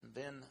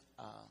And then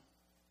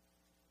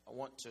I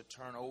want to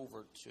turn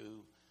over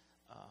to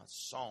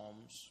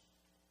Psalms.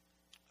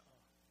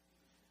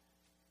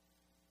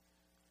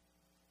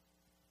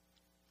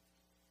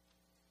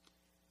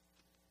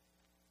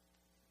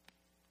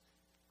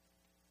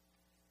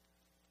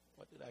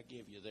 What did I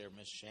give you there,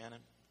 Miss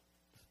Shannon?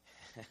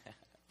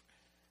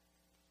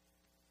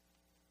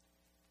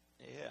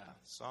 Yeah,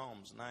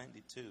 Psalms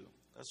 92.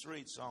 Let's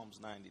read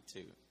Psalms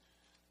 92.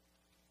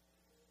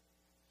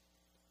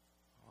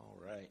 All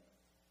right.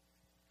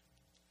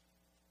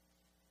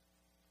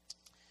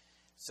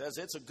 It says,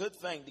 it's a good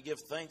thing to give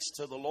thanks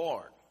to the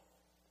Lord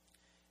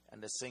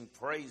and to sing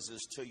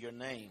praises to your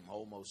name,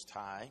 O Most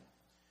High,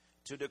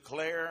 to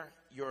declare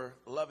your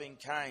loving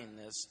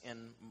kindness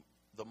in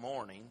the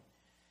morning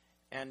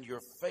and your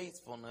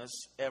faithfulness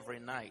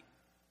every night.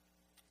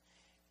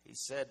 He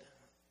said,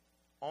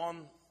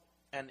 on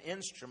an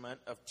instrument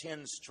of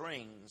 10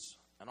 strings,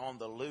 and on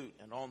the lute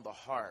and on the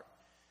harp,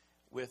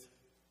 with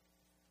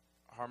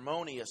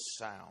harmonious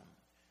sound.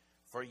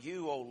 For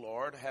you, O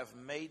Lord, have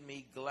made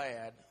me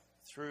glad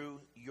through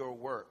your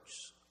works.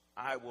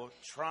 I will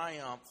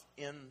triumph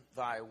in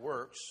thy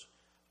works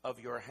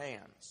of your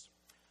hands.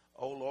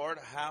 O Lord,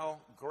 how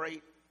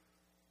great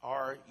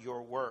are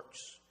your works.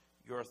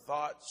 Your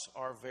thoughts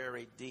are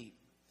very deep.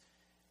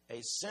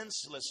 A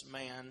senseless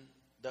man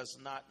does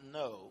not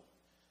know,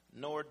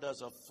 nor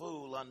does a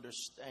fool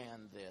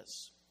understand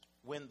this.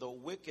 When the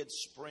wicked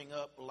spring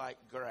up like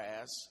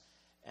grass,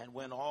 and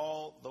when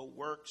all the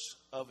works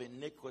of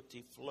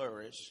iniquity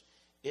flourish,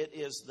 it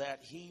is that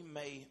he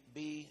may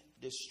be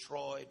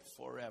destroyed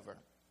forever.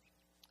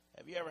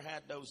 Have you ever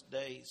had those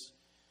days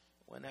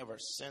whenever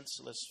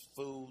senseless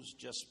fools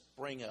just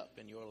spring up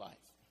in your life?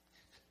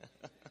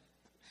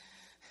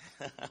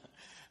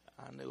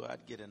 I knew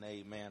I'd get an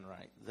amen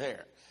right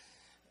there.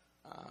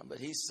 But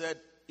he said,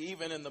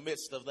 even in the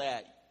midst of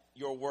that,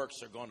 your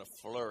works are going to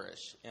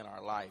flourish in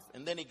our life.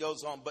 And then he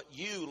goes on, but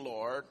you,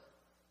 Lord,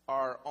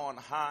 are on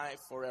high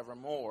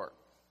forevermore.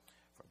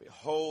 For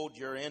behold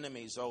your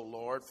enemies, O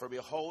Lord, for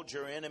behold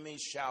your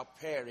enemies shall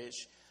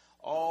perish.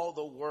 All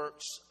the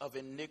works of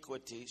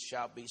iniquity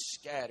shall be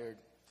scattered.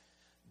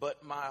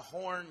 But my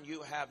horn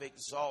you have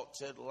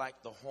exalted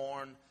like the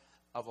horn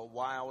of a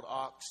wild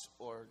ox,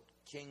 or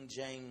King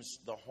James,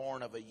 the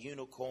horn of a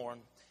unicorn.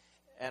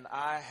 And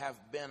I have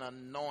been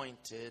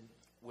anointed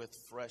with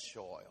fresh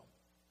oil.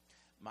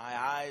 My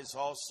eyes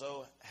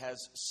also has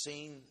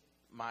seen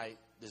my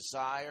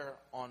desire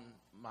on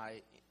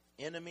my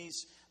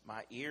enemies.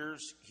 My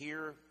ears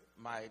hear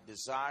my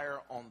desire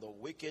on the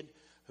wicked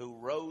who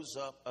rose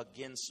up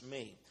against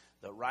me.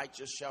 The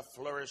righteous shall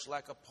flourish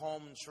like a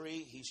palm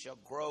tree. He shall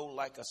grow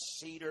like a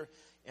cedar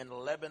in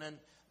Lebanon.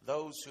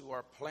 Those who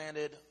are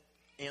planted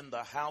in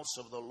the house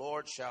of the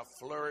Lord shall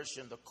flourish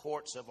in the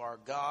courts of our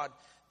God.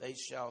 They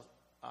shall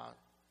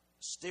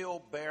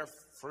still bear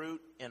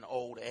fruit in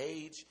old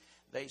age.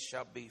 They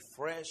shall be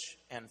fresh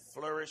and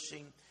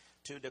flourishing,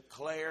 to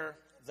declare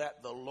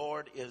that the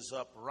Lord is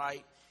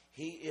upright.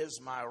 He is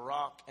my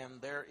rock,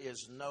 and there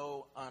is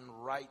no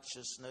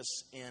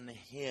unrighteousness in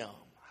him.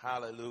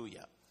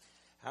 Hallelujah.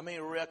 How many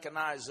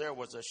recognize there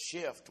was a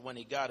shift when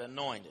he got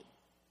anointed?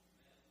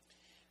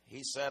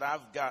 He said,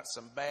 I've got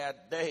some bad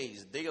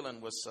days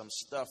dealing with some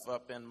stuff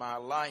up in my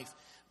life.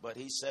 But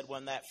he said,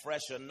 when that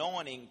fresh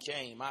anointing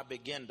came, I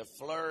began to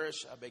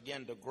flourish. I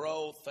began to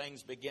grow.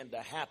 Things began to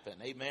happen.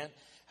 Amen.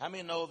 How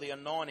many know the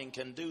anointing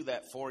can do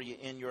that for you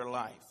in your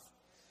life?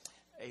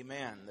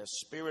 Amen. The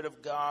Spirit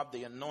of God,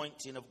 the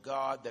anointing of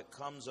God that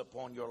comes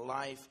upon your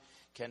life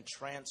can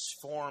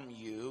transform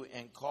you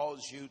and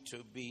cause you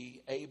to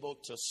be able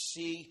to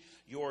see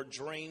your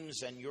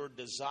dreams and your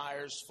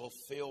desires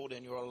fulfilled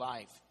in your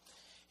life.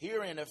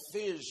 Here in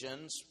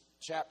Ephesians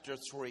chapter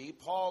 3,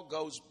 Paul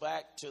goes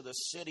back to the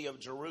city of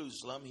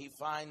Jerusalem. He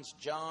finds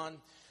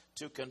John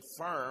to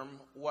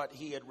confirm what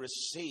he had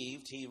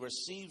received. He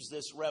receives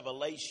this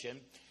revelation,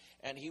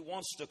 and he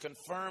wants to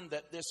confirm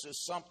that this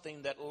is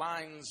something that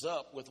lines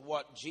up with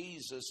what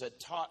Jesus had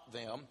taught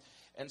them.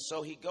 And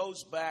so he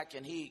goes back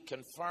and he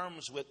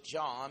confirms with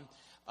John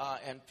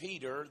and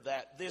Peter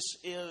that this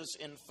is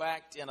in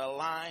fact in a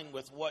line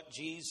with what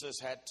Jesus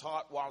had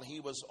taught while he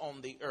was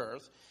on the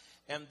earth.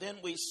 And then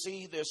we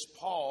see this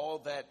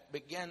Paul that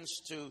begins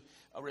to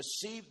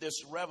receive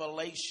this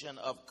revelation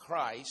of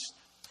Christ,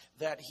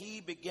 that he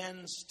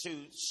begins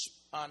to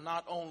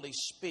not only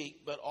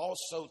speak, but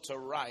also to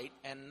write.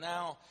 And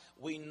now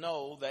we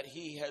know that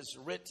he has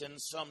written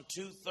some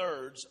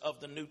 2/3 of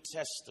the New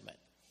Testament.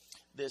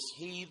 This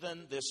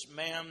heathen, this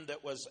man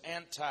that was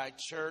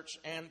anti-church,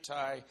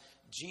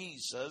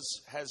 anti-Jesus,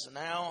 has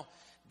now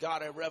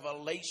got a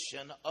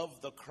revelation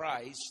of the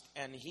Christ,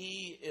 and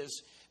he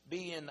is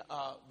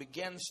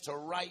begins to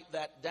write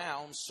that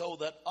down so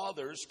that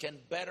others can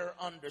better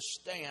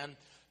understand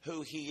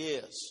who he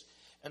is.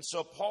 And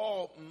so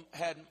Paul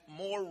had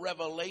more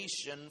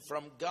revelation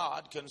from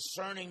God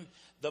concerning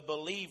the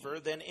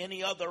believer than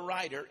any other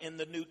writer in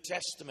the New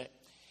Testament.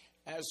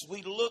 As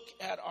we look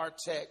at our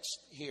text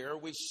here,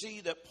 we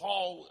see that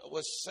Paul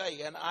was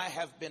saying, I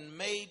have been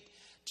made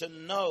to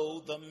know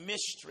the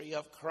mystery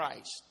of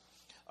Christ.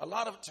 A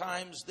lot of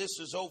times this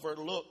is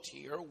overlooked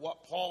here,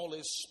 what Paul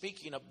is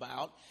speaking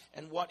about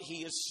and what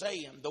he is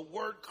saying. The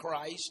word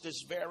Christ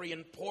is very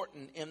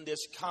important in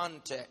this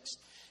context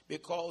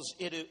because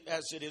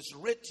as it is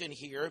written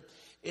here,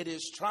 it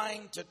is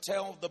trying to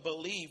tell the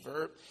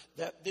believer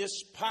that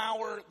this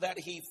power that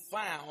he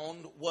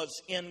found was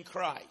in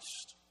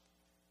Christ.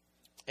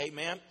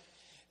 Amen.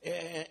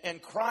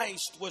 And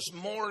Christ was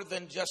more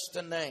than just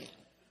a name.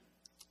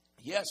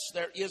 Yes,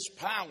 there is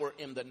power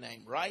in the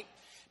name, right?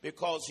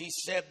 Because he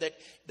said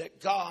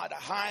that God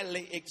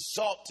highly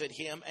exalted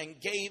him and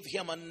gave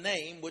him a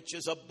name which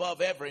is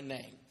above every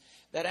name.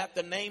 That at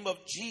the name of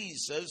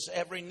Jesus,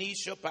 every knee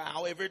shall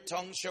bow, every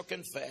tongue shall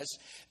confess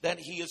that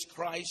he is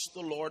Christ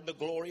the Lord, the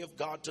glory of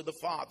God to the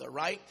Father,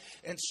 right?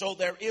 And so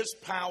there is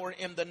power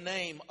in the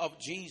name of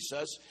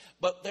Jesus,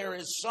 but there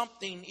is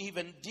something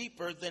even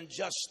deeper than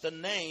just the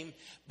name.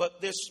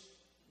 But this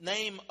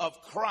name of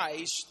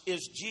Christ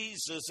is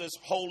Jesus'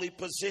 holy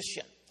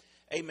position.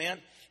 Amen.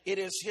 It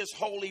is his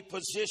holy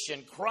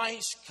position.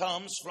 Christ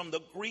comes from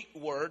the Greek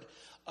word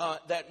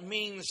that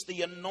means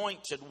the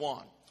anointed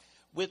one,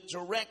 with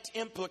direct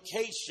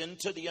implication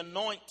to the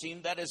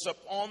anointing that is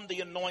upon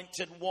the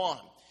anointed one.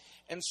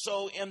 And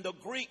so in the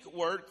Greek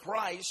word,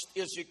 Christ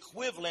is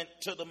equivalent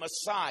to the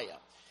Messiah.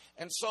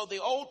 And so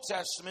the Old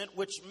Testament,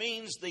 which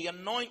means the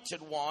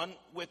anointed one,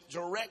 with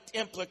direct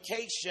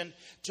implication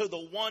to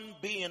the one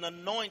being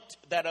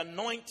that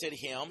anointed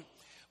him,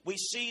 we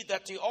see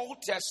that the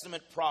Old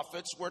Testament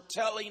prophets were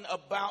telling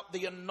about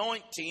the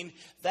anointing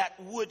that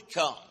would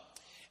come.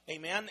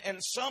 Amen. And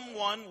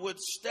someone would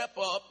step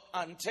up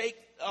and take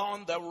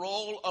on the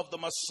role of the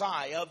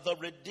Messiah, the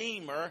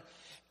Redeemer,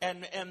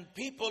 and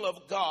people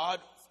of God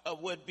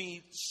would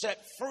be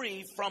set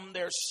free from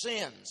their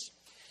sins.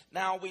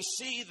 Now, we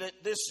see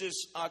that this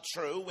is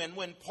true. And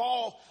when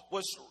Paul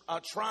was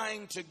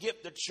trying to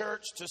get the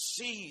church to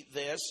see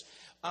this,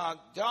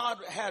 God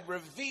had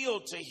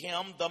revealed to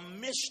him the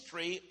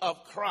mystery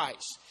of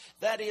Christ.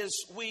 That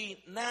is,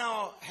 we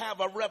now have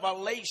a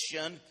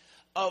revelation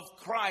of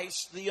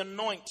Christ, the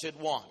anointed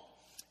one.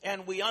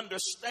 And we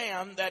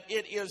understand that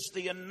it is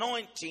the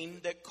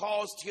anointing that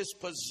caused his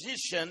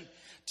position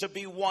to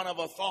be one of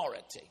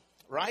authority,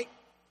 right?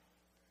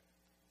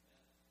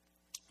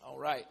 All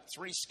right,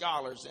 3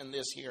 scholars in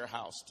this here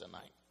house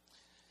tonight.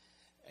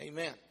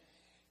 Amen.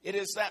 It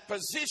is that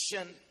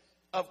position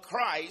of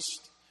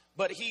Christ,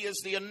 but he is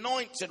the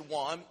anointed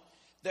one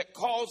that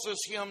causes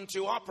him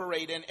to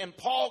operate in. And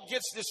Paul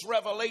gets this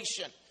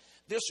revelation.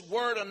 This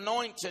word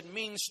anointed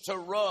means to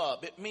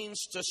rub. It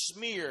means to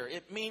smear.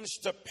 It means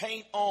to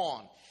paint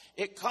on.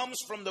 It comes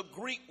from the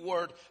Greek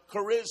word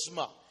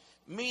charisma,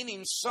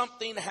 meaning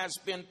something has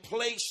been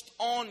placed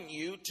on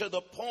you to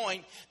the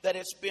point that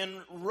it's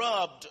been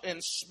rubbed and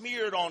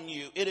smeared on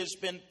you. It has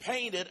been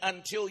painted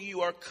until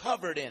you are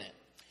covered in it.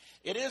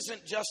 It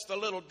isn't just a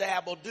little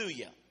dabble, do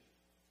you?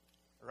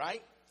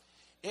 Right?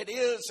 It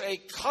is a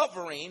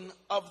covering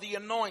of the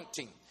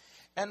anointing.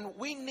 And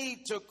we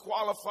need to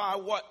qualify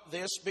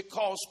this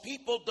because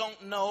people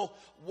don't know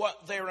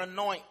what they're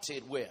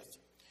anointed with.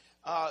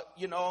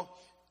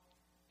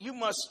 You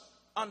must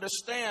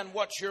understand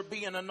what you're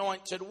being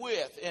anointed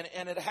with,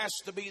 and it has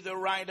to be the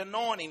right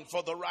anointing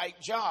for the right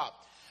job.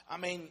 I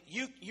mean,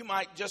 you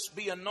might just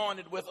be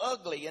anointed with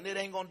ugly, and it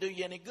ain't going to do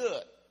you any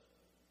good.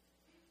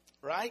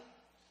 Right?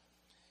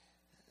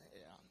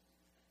 Yeah.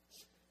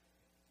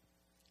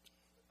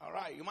 All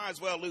right, you might as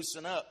well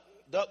loosen up.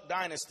 Duck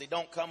Dynasty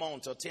don't come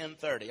on till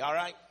 10:30, all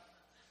right?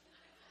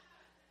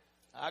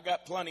 I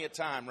got plenty of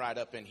time right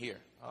up in here.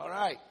 All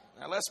right,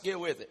 now let's get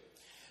with it.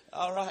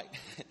 All right.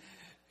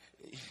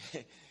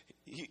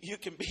 You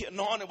can be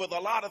anointed with a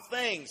lot of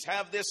things,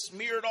 have this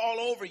smeared all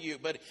over you,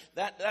 but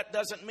that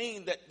doesn't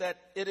mean that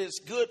it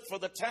is good for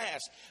the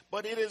task.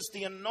 But it is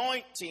the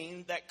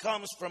anointing that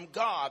comes from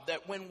God,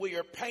 that when we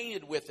are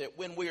painted with it,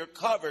 when we are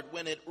covered,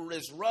 when it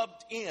is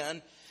rubbed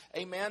in,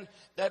 amen,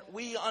 that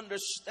we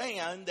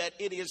understand that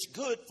it is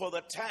good for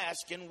the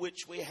task in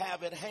which we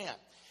have at hand.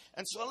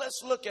 And so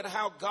let's look at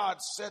how God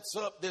sets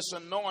up this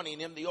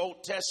anointing in the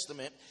Old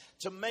Testament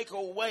to make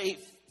a way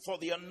for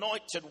the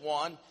anointed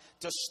one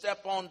to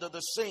step onto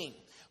the scene.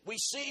 We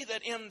see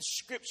that in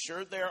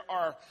Scripture there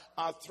are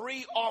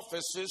 3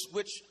 offices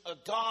which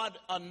God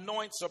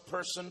anoints a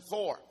person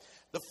for.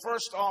 The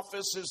first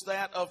office is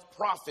that of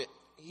prophet.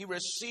 He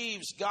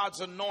receives God's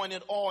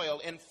anointed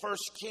oil in 1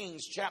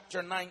 Kings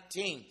chapter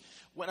 19.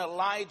 When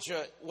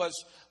Elijah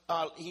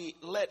he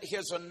let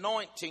his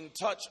anointing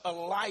touch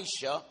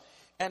Elisha,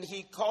 and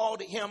he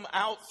called him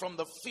out from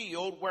the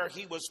field where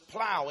he was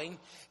plowing,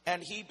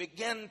 and he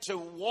began to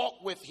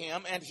walk with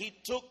him, and he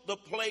took the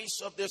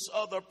place of this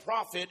other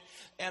prophet.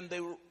 And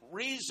the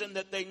reason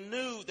that they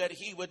knew that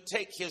he would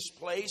take his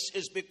place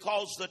is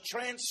because the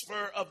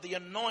transfer of the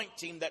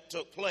anointing that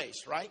took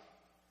place, right?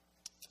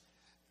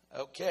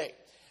 Okay.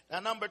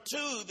 Now, number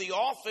 2, the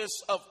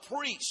office of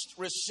priest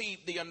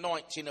received the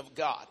anointing of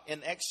God.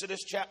 In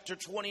Exodus chapter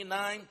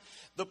 29,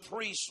 the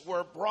priests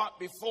were brought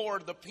before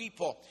the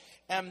people,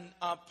 and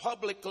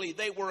publicly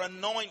they were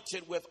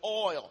anointed with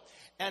oil.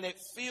 And it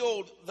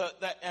filled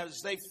as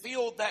they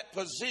filled that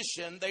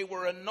position, they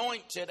were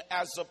anointed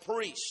as a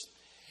priest.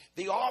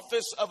 The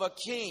office of a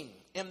king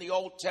in the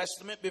Old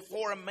Testament,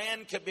 before a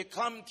man could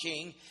become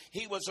king,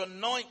 he was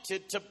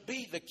anointed to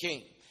be the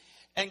king.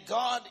 And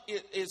God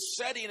is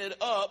setting it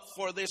up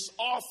for this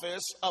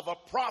office of a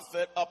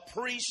prophet, a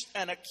priest,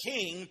 and a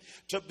king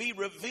to be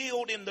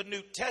revealed in the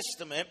New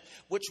Testament,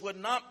 which would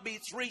not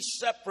be three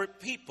separate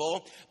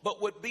people,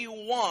 but would be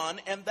one,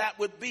 and that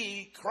would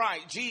be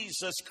Christ,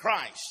 Jesus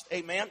Christ.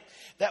 Amen.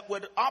 That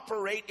would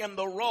operate in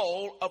the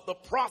role of the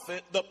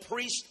prophet, the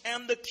priest,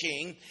 and the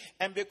king.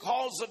 And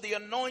because of the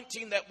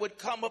anointing that would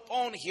come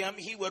upon him,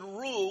 he would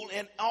rule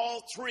in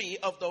all three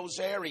of those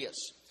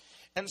areas.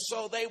 And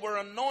so they were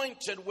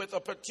anointed with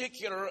a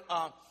particular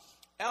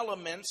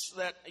elements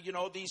that,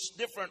 these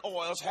different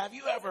oils. Have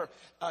you ever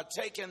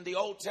taken the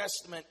Old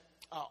Testament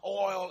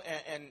oil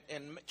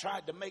and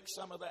tried to make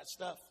some of that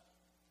stuff?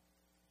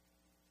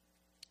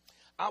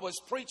 I was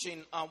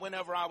preaching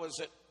whenever I was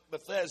at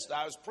Bethesda.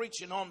 I was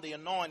preaching on the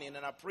anointing,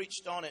 and I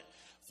preached on it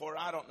for,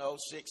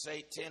 6,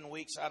 8, 10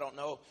 weeks. I don't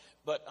know.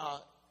 But I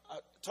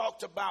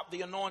talked about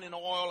the anointing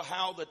oil,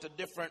 how that the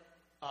different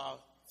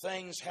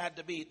things had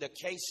to be, the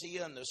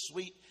cassia and the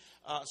sweet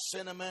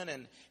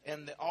cinnamon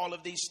and all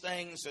of these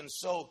things. And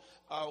so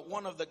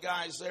one of the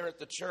guys there at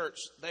the church,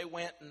 they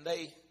went and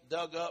they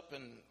dug up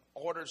and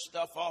ordered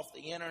stuff off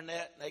the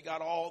internet. They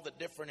got all the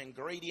different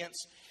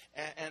ingredients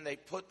and they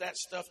put that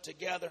stuff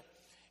together.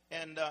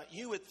 And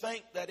you would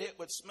think that it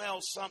would smell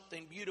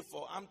something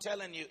beautiful. I'm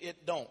telling you,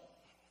 it don't.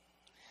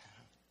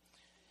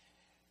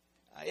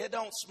 It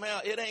don't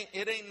smell.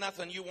 It ain't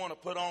nothing you want to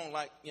put on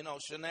like,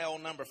 Chanel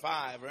No.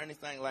 5 or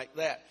anything like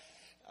that.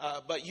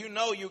 But you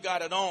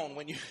got it on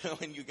when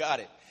you got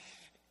it.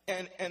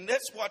 And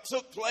that's what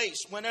took place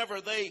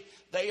whenever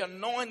they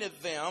anointed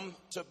them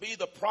to be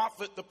the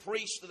prophet, the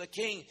priest, or the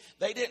king.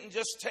 They didn't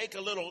just take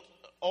a little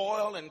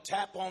oil and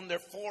tap on their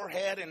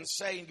forehead and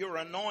say, you're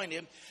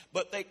anointed.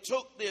 But they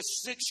took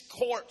this 6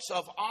 quarts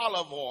of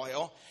olive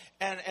oil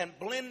and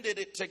blended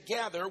it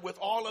together with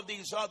all of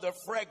these other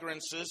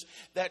fragrances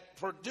that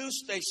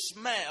produced a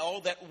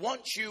smell that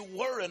once you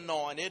were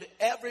anointed,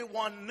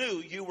 everyone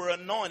knew you were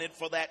anointed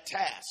for that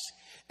task.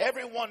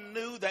 Everyone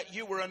knew that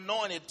you were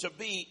anointed to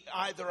be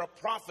either a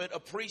prophet, a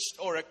priest,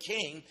 or a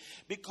king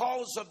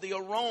because of the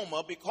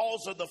aroma,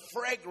 because of the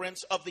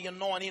fragrance of the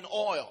anointing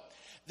oil.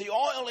 The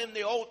oil in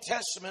the Old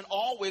Testament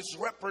always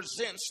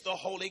represents the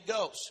Holy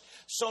Ghost.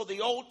 So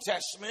the Old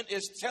Testament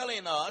is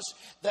telling us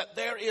that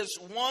there is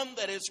one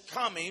that is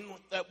coming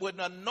that would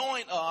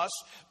anoint us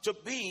to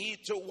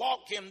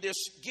walk in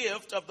this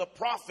gift of the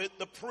prophet,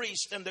 the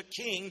priest, and the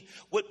king,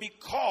 would be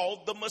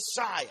called the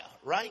Messiah,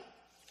 right?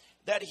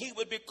 That he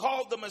would be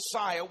called the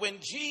Messiah. When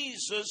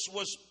Jesus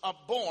was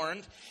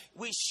born,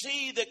 we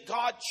see that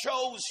God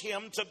chose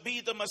him to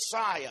be the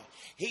Messiah.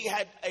 He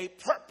had a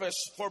purpose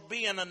for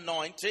being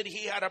anointed.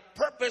 He had a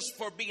purpose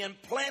for being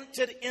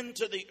planted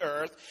into the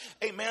earth.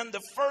 Amen.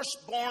 The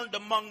firstborn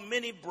among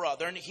many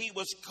brethren. He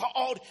was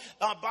called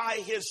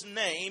by his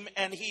name,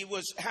 and he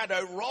had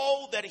a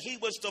role that he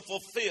was to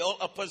fulfill,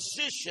 a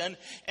position,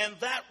 and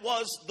that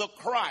was the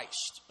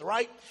Christ,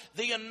 right?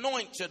 The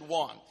anointed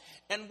one.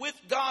 And with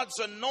God's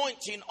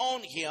anointing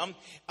on him,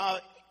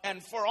 and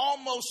for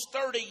almost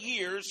 30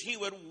 years, he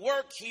would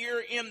work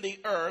here in the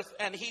earth,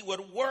 and he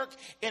would work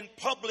in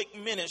public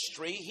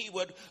ministry. He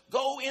would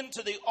go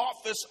into the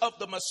office of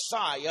the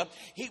Messiah.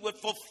 He would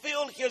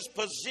fulfill his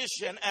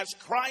position as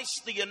Christ,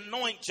 the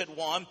anointed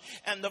one.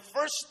 And the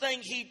first thing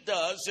he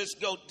does is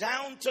go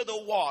down to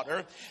the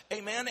water.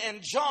 Amen.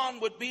 And John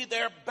would be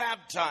there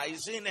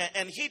baptizing.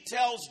 And he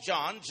tells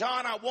John,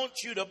 I want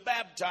you to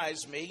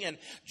baptize me. And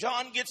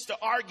John gets to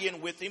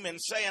arguing with him and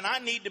saying, I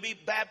need to be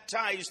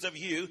baptized of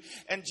you.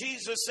 And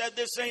Jesus said,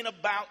 this ain't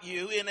about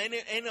you and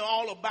ain't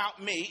all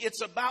about me.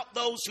 It's about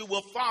those who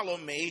will follow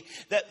me,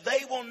 that they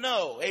will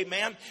know,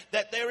 amen,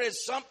 that there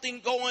is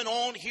something going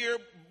on here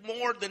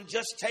more than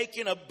just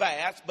taking a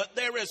bath, but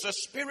there is a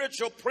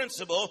spiritual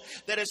principle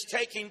that is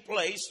taking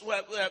place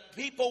where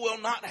people will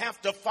not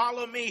have to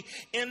follow me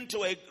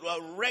into a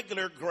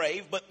regular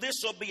grave, but this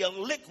will be a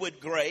liquid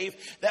grave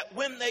that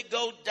when they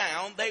go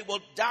down, they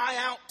will die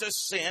out to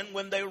sin.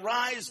 When they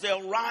rise,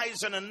 they'll rise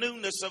in a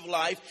newness of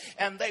life,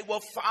 and they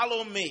will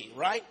follow me,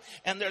 right?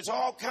 And there's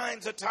all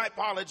kinds of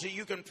typology.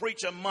 You can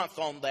preach a month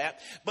on that,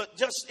 but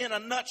just in a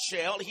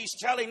nutshell, he's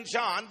telling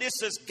John, this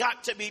has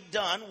got to be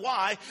done.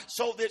 Why?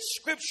 So that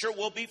Scripture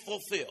will be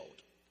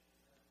fulfilled,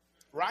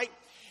 right?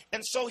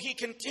 And so he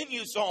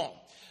continues on,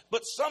 but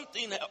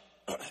something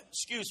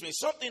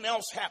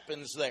else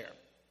happens there.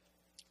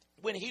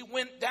 When he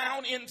went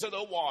down into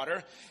the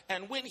water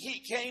and when he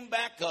came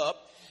back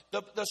up,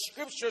 the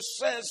scripture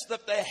says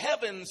that the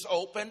heavens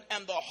opened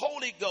and the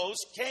Holy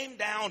Ghost came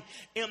down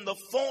in the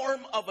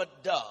form of a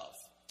dove,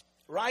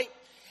 right?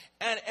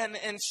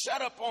 And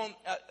sat up on,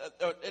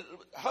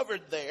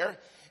 hovered there.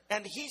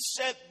 And he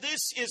said,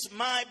 this is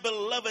my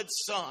beloved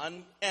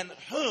Son, in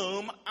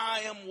whom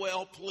I am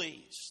well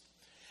pleased.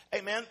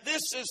 Amen.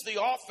 This is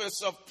the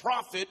office of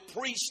prophet,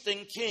 priest,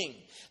 and king.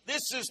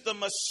 This is the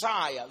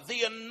Messiah,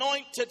 the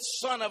anointed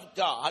Son of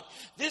God.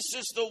 This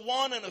is the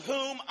one in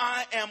whom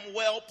I am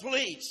well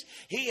pleased.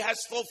 He has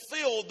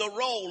fulfilled the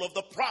role of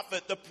the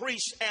prophet, the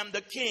priest, and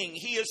the king.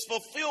 He has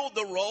fulfilled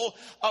the role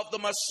of the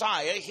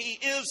Messiah. He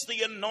is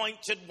the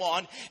anointed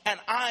one, and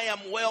I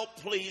am well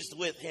pleased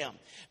with him.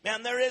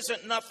 Man, there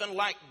isn't nothing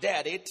like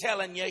Daddy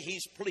telling you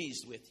he's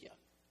pleased with you.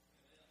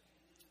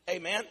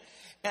 Amen.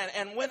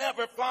 And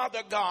whenever Father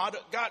God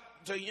got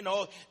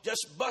to,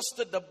 just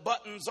busted the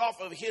buttons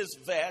off of his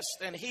vest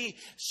and he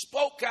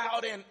spoke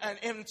out and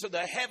into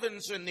the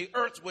heavens and the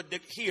earth would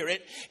hear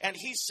it. And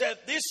he said,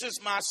 this is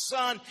my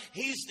son.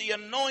 He's the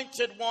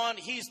anointed one.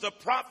 He's the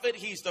prophet.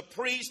 He's the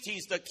priest.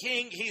 He's the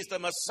king. He's the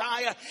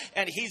Messiah.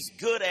 And he's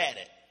good at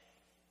it.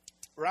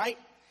 Right?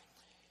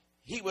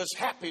 He was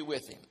happy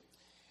with him.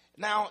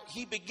 Now,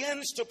 he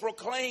begins to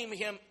proclaim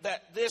him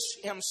that this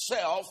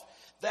himself,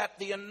 that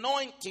the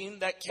anointing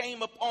that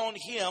came upon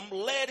him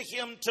led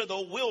him to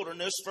the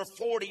wilderness for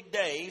 40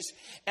 days.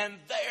 And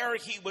there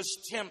he was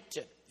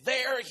tempted.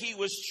 There he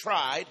was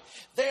tried.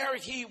 There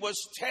he was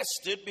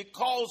tested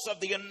because of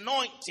the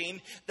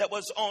anointing that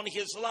was on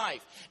his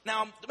life.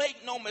 Now, make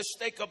no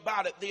mistake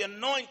about it. The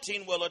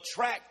anointing will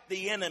attract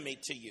the enemy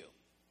to you.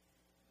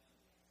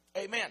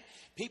 Amen.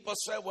 People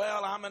say,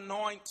 well, I'm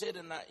anointed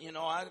and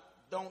I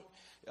don't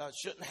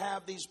shouldn't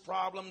have these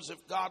problems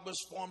if God was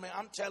for me.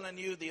 I'm telling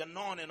you, the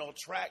anointing will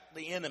attract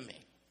the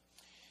enemy.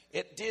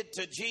 It did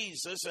to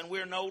Jesus, and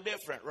we're no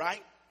different,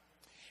 right?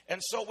 And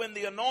so when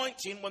the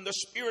anointing, when the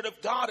Spirit of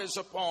God is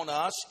upon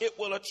us, it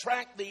will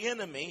attract the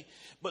enemy.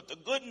 But the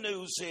good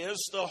news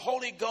is the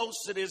Holy Ghost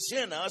that is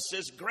in us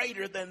is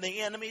greater than the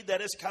enemy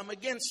that has come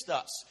against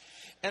us.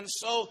 And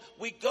so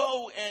we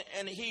go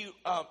and he...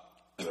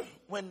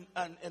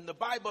 and the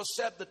Bible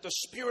said that the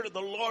Spirit of the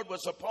Lord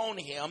was upon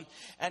him,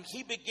 and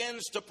he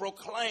begins to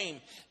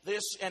proclaim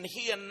this, and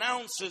he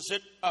announces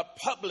it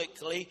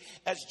publicly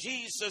as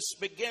Jesus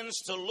begins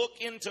to look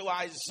into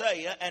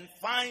Isaiah and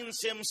finds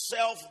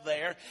himself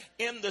there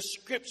in the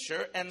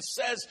scripture and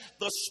says,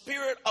 the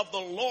Spirit of the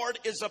Lord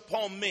is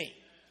upon me.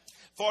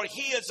 For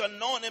he has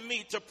anointed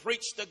me to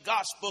preach the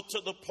gospel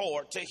to the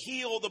poor, to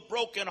heal the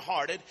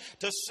brokenhearted,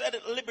 to set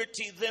at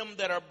liberty them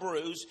that are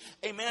bruised,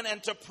 amen,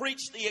 and to preach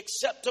the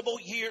acceptable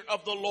year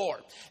of the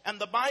Lord. And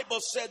the Bible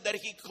said that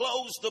he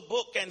closed the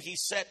book and he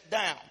sat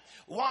down.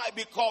 Why?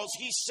 Because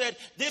he said,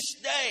 this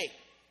day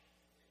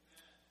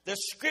the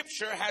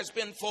scripture has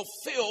been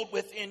fulfilled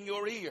within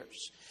your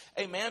ears.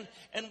 Amen.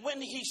 And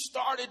when he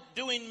started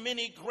doing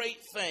many great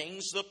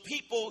things, the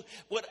people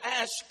would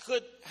ask,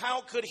 how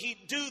could he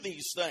do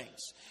these things?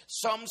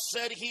 Some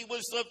said he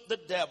was of the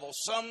devil.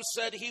 Some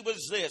said he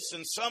was this.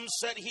 And some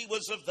said he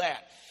was of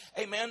that.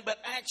 Amen. But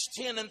Acts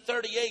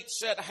 10:38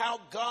 said how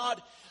God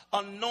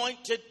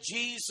anointed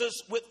Jesus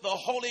with the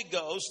Holy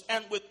Ghost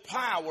and with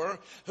power,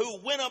 who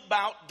went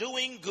about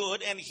doing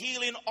good and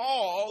healing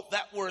all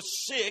that were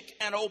sick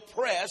and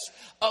oppressed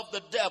of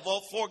the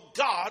devil, for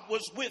God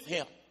was with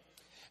him.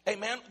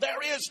 Amen.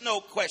 There is no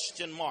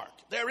question mark.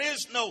 There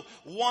is no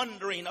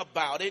wondering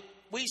about it.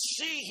 We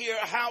see here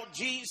how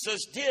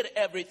Jesus did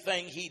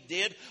everything he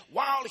did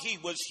while he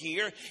was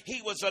here.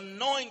 He was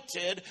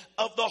anointed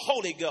of the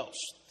Holy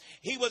Ghost.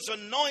 He was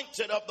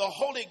anointed of the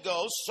Holy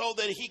Ghost so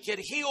that he could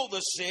heal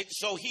the sick,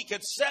 so he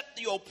could set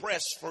the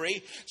oppressed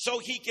free, so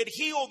he could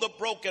heal the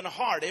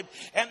brokenhearted.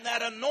 And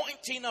that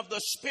anointing of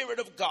the Spirit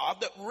of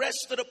God that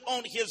rested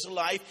upon his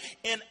life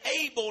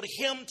enabled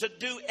him to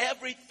do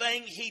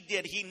everything he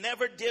did. He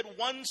never did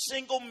one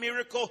single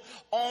miracle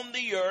on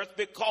the earth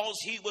because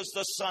he was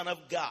the Son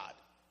of God.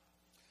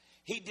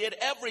 He did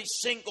every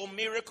single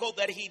miracle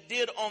that he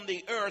did on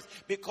the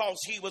earth because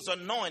he was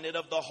anointed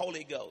of the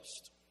Holy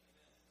Ghost.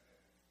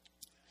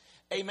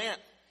 Amen.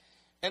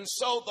 And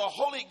so the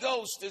Holy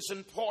Ghost is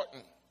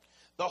important.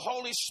 The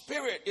Holy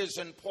Spirit is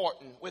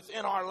important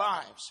within our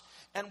lives.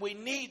 And we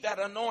need that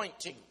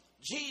anointing.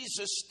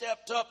 Jesus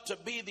stepped up to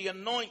be the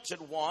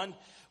anointed one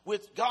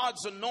with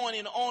God's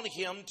anointing on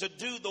him to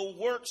do the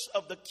works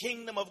of the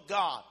kingdom of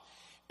God.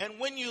 And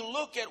when you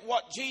look at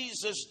what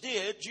Jesus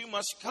did, you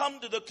must come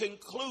to the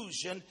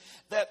conclusion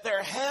that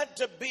there had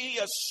to be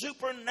a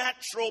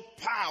supernatural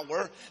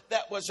power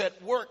that was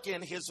at work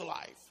in his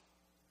life.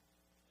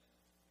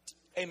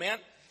 Amen.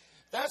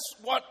 That's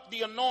what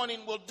the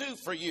anointing will do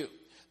for you.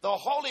 The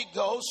Holy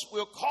Ghost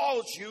will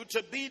cause you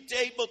to be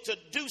able to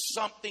do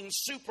something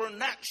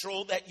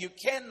supernatural that you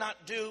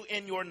cannot do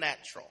in your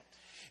natural.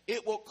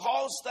 It will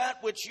cause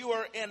that which you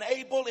are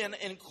unable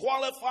and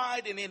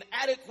qualified and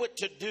inadequate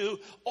to do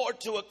or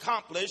to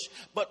accomplish.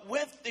 But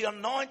with the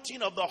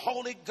anointing of the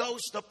Holy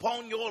Ghost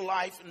upon your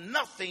life,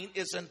 nothing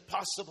is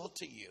impossible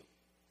to you.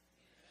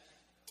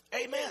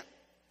 Amen.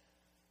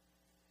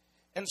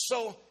 And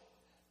so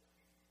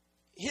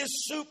his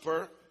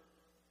super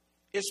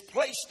is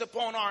placed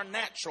upon our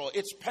natural.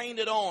 It's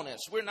painted on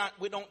us. We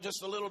don't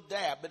just a little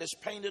dab, but it's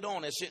painted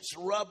on us. It's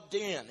rubbed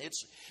in.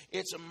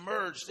 It's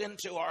emerged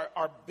into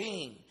our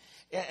being.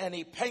 And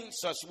he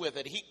paints us with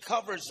it. He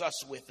covers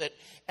us with it.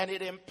 And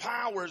it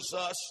empowers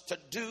us to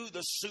do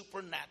the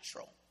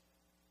supernatural.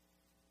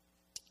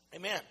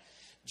 Amen.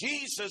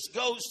 Jesus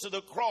goes to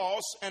the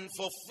cross and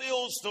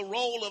fulfills the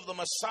role of the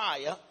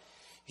Messiah.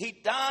 He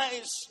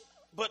dies,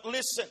 but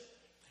listen,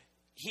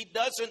 he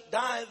doesn't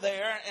die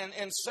there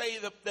and say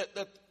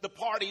that the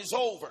party's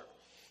over.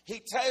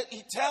 He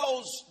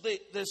tells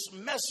this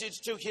message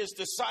to his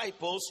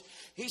disciples.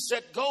 He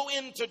said, go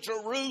into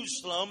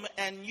Jerusalem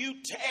and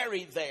you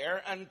tarry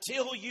there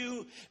until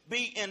you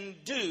be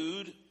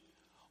endued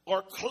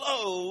or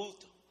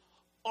clothed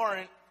or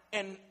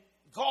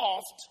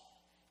engulfed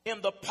in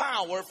the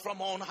power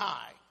from on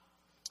high.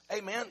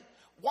 Amen.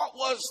 What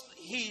was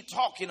he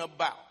talking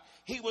about?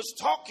 He was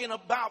talking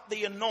about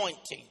the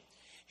anointing.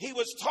 He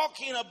was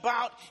talking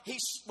about, he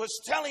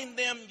was telling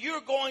them,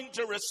 you're going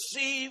to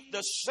receive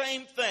the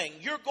same thing.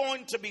 You're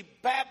going to be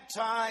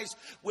baptized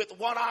with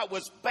what I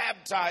was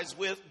baptized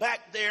with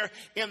back there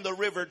in the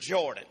River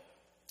Jordan.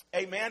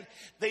 Amen.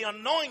 The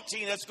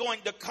anointing is going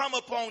to come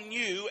upon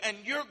you and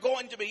you're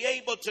going to be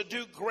able to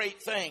do great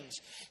things.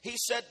 He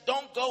said,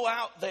 don't go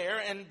out there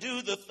and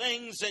do the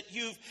things that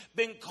you've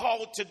been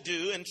called to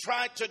do and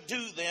try to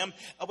do them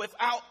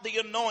without the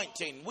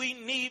anointing. We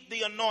need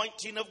the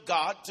anointing of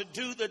God to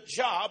do the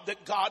job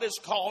that God has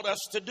called us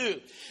to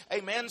do.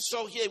 Amen.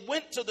 So he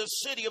went to the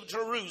city of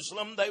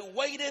Jerusalem. They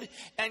waited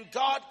and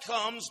God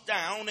comes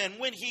down. And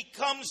when he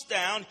comes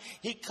down,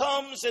 he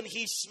comes and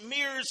he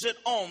smears it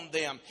on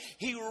them.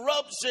 He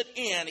rubs it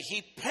in.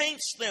 He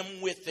paints them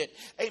with it.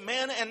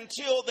 Amen.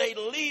 Until they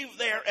leave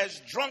there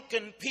as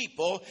drunken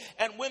people.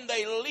 And when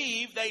they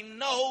leave, they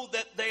know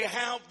that they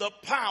have the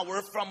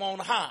power from on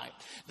high.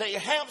 They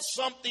have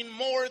something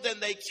more than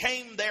they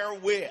came there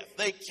with.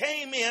 They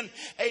came in,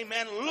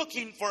 amen,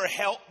 looking for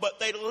help, but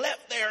they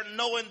left there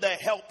knowing the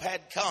help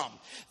had come.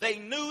 They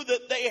knew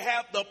that they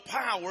have the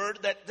power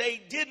that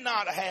they did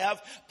not have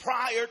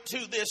prior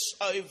to this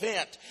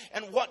event.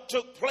 And what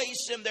took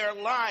place in their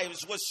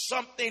lives was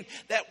something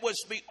that was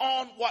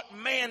beyond what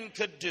man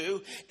could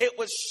do. It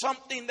was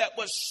something that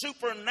was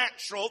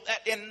supernatural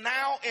that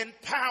now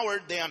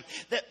empowered them,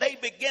 that they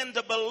began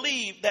to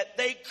believe that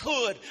they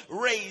could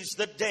raise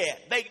the dead.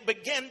 They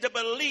began to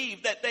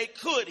believe that they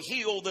could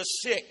heal the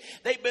sick.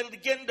 They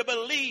began to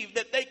believe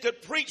that they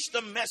could preach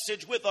the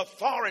message with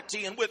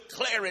authority and with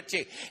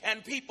clarity,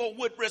 and people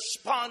would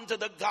respond to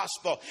the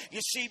gospel.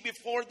 You see,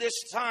 before this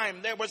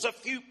time, there was a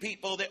few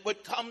people that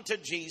would come to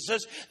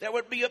Jesus. There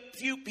would be a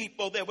few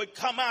people that would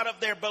come out of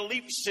their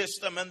belief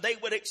system and they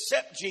would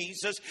accept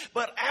Jesus.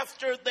 But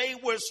after they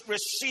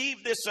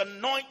received this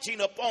anointing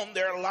upon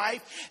their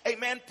life,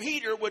 amen,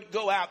 Peter would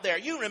go out there.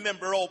 You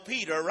remember old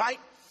Peter, right?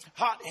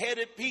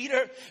 Hot-headed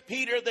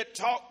Peter that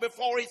talked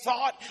before he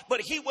thought,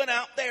 but he went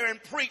out there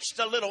and preached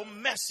a little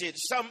message,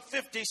 some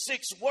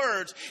 56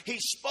 words he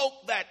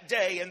spoke that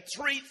day, and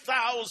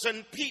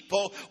 3,000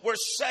 people were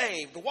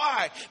saved.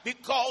 Why?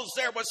 Because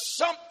there was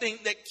something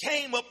that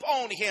came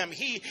upon him.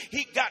 He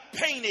got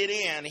painted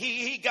in.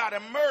 He got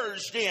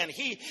immersed in.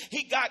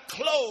 He got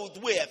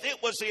clothed with.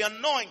 It was the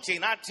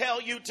anointing. I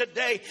tell you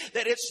today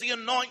that it's the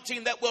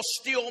anointing that will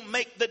still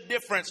make the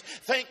difference.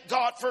 Thank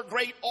God for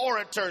great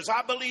orators.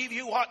 I believe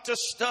you ought to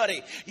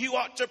study. You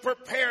ought to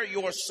prepare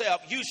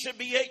yourself. You should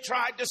be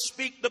trying to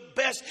speak the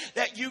best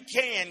that you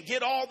can.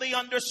 Get all the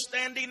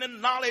understanding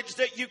and knowledge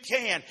that you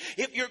can.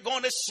 If you're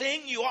going to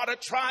sing, you ought to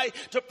try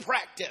to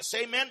practice.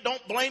 Amen.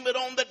 Don't blame it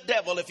on the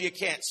devil if you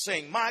can't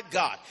sing. My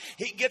God,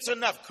 he gets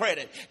enough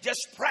credit.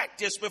 Just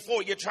practice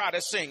before you try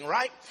to sing,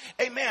 right?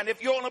 Amen.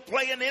 If you want to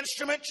play an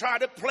instrument, try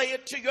to play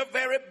it to your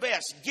very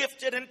best.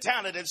 Gifted and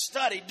talented.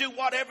 Study. Do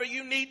whatever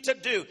you need to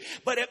do.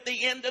 But at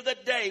the end of the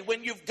day,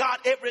 when you've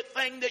got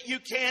everything that you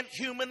can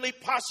humanly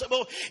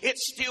possible, it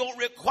still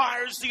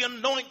requires the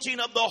anointing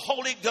of the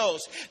Holy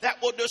Ghost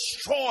that will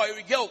destroy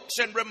yokes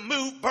and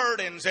remove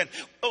burdens and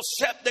will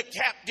set the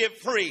captive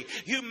free.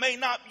 You may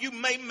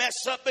mess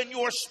up in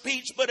your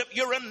speech, but if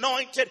you're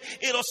anointed,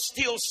 it'll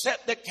still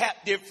set the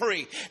captive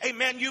free.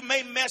 Amen. You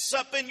may mess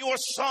up in your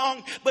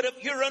song, but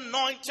if you're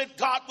anointed,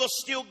 God will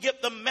still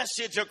get the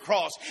message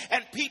across,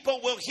 and people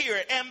will hear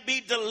it and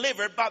be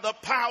delivered by the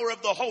power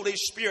of the Holy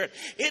Spirit.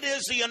 It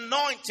is the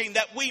anointing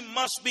that we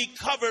must be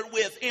covered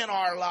with in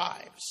our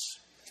lives.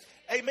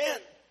 Amen.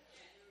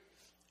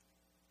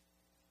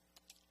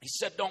 He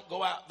said, don't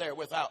go out there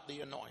without the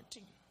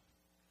anointing.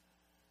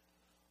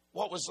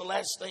 What was the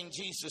last thing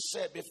Jesus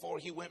said before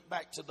he went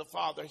back to the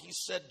Father? He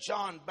said,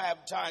 John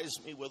baptized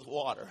me with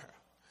water,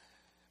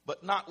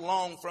 but not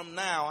long from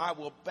now I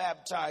will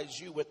baptize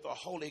you with the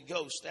Holy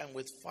Ghost and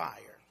with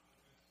fire.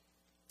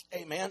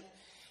 Amen.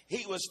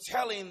 He was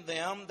telling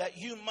them that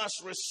you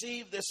must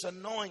receive this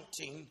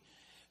anointing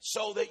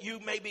so that you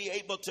may be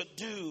able to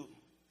do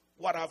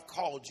what I've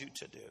called you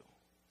to do.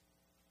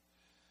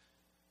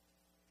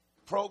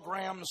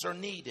 Programs are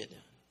needed.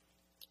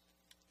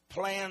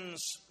 Plans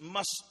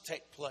must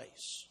take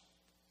place.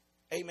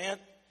 Amen.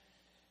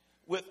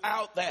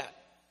 Without that,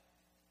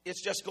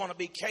 it's just going to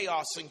be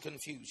chaos and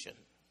confusion.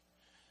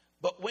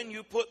 But when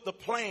you put the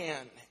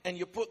plan and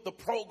you put the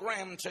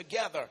program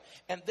together,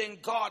 and then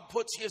God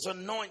puts his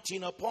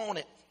anointing upon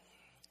it,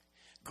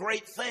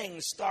 great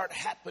things start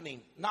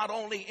happening, not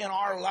only in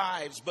our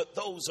lives, but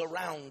those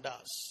around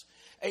us.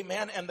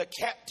 Amen. And the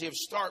captives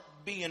start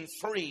being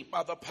free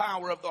by the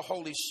power of the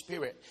Holy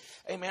Spirit.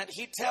 Amen.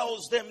 He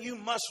tells them, you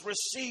must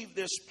receive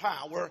this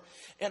power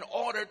in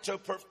order to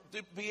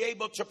be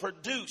able to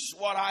produce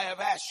what I have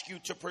asked you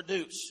to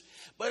produce.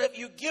 But if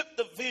you get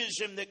the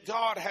vision that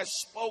God has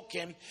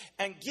spoken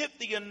and get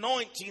the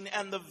anointing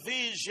and the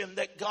vision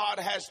that God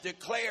has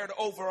declared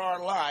over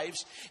our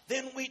lives,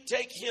 then we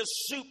take his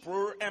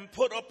super and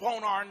put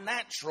upon our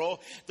natural.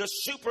 The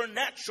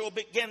supernatural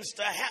begins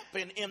to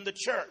happen in the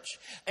church.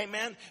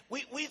 Amen.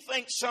 We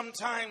think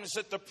sometimes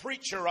that the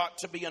preacher ought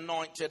to be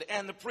anointed,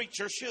 and the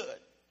preacher should.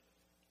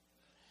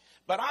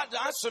 But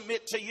I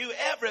submit to you,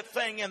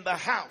 everything in the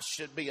house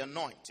should be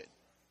anointed.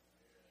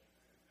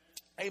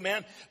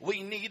 Amen.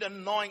 We need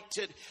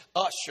anointed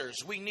ushers.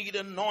 We need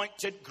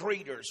anointed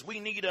greeters. We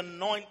need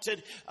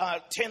anointed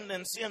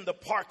attendants in the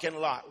parking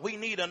lot. We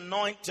need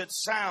anointed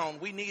sound.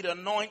 We need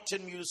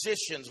anointed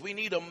musicians. We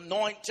need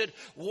anointed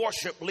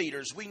worship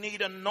leaders. We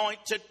need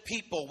anointed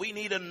people. We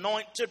need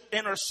anointed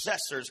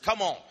intercessors.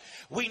 Come on.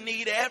 We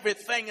need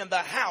everything in the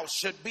house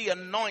should be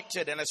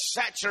anointed and is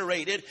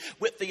saturated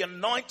with the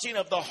anointing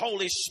of the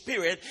Holy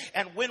Spirit.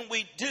 And when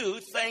we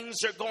do, things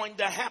are going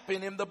to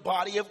happen in the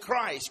body of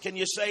Christ. Can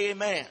you say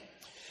amen?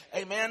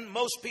 Amen.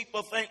 Most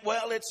people think,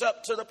 well, it's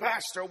up to the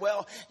pastor.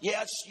 Well,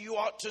 yes, you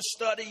ought to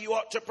study. You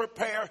ought to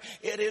prepare.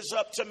 It is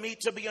up to me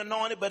to be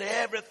anointed, but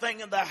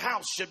everything in the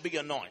house should be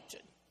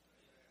anointed.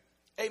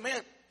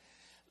 Amen.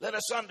 Let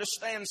us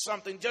understand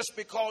something. Just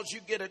because you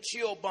get a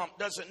chill bump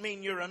doesn't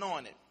mean you're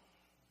anointed.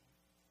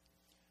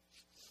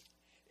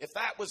 If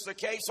that was the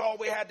case, all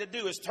we had to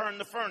do is turn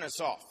the furnace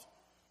off.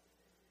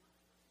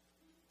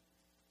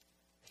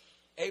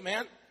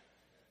 Amen.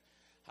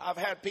 I've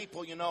had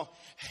people,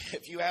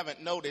 if you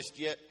haven't noticed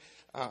yet,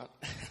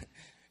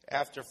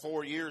 after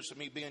 4 years of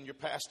me being your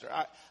pastor,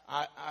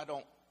 I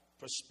don't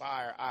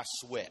perspire, I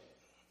sweat.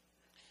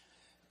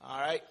 All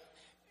right?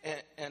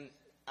 And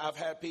I've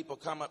had people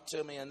come up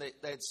to me and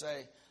they'd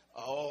say,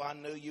 oh, I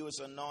knew you was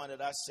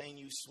anointed. I seen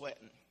you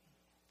sweating.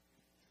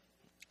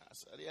 I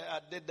said, yeah, I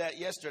did that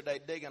yesterday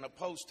digging a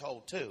post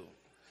hole too.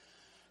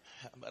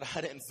 But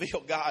I didn't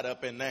feel God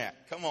up in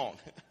that. Come on.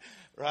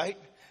 Right?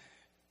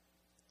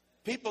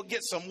 People get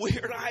some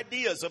weird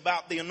ideas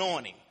about the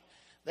anointing.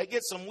 They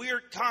get some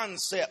weird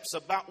concepts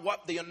about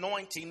what the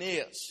anointing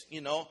is.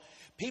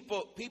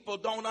 People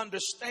don't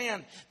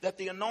understand that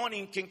the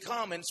anointing can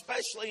come, and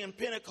especially in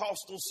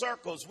Pentecostal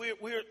circles.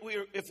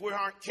 If we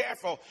aren't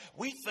careful,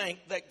 we think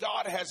that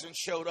God hasn't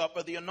showed up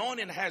or the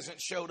anointing hasn't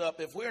showed up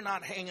if we're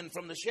not hanging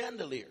from the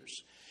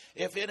chandeliers.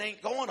 If it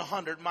ain't going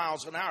 100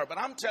 miles an hour. But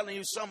I'm telling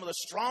you, some of the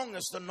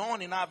strongest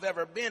anointing I've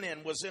ever been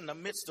in was in the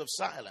midst of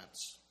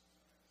silence.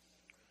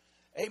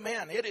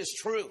 Amen. It is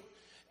true.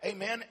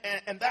 Amen.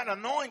 And that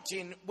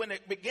anointing, when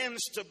it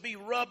begins to be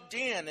rubbed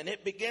in and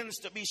it begins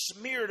to be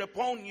smeared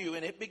upon you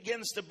and it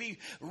begins to be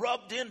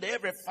rubbed into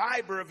every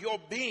fiber of your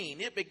being,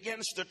 it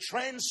begins to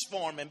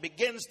transform and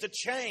begins to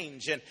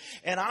change.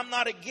 And I'm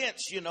not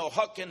against,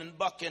 hucking and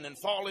bucking and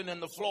falling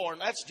in the floor.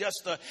 And that's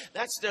just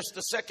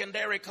a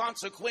secondary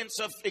consequence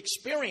of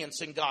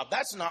experiencing God.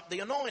 That's not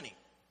the anointing.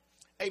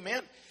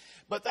 Amen.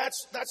 But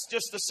that's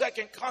just the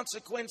second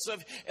consequence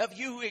of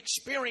you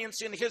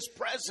experiencing his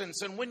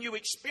presence. And when you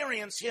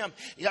experience him,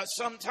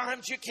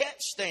 sometimes you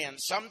can't stand.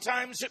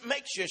 Sometimes it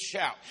makes you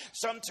shout.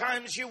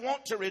 Sometimes you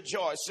want to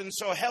rejoice. And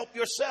so help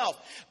yourself.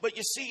 But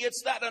you see,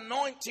 it's that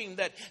anointing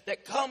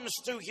that comes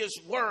through his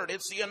word.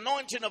 It's the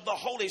anointing of the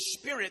Holy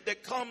Spirit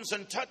that comes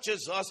and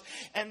touches us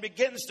and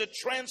begins to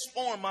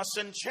transform us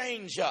and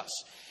change us.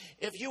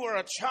 If you are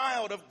a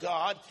child of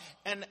God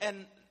and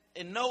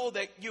know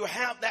that you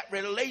have that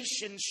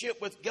relationship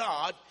with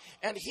God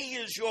and he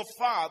is your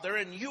father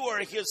and you are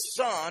his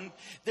son,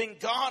 then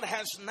God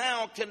has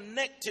now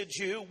connected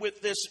you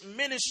with this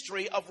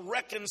ministry of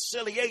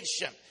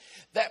reconciliation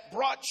that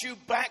brought you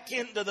back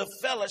into the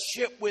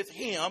fellowship with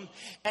him.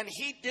 And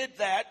he did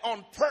that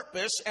on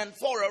purpose and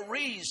for a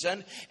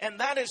reason. And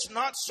that is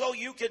not so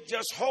you could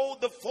just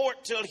hold the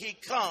fort till he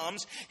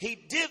comes. He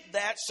did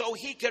that so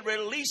he could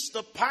release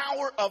the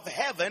power of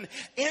heaven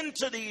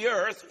into the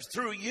earth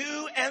through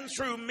you and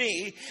through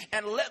me,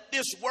 and let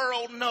this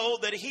world know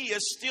that he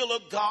is still a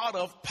God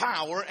of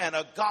power and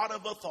a God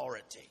of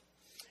authority.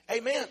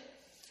 Amen.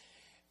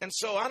 And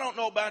so I don't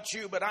know about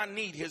you, but I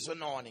need his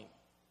anointing.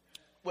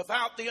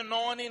 Without the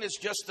anointing, it's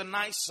just a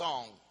nice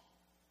song.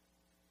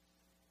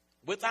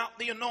 Without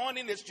the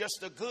anointing, it's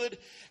just a good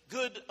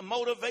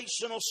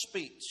motivational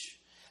speech.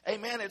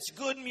 Amen. It's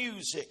good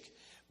music.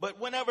 But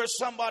whenever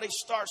somebody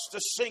starts to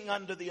sing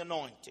under the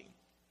anointing,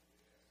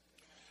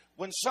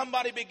 when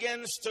somebody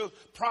begins to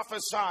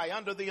prophesy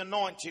under the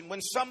anointing, when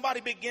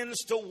somebody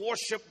begins to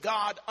worship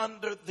God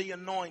under the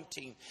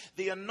anointing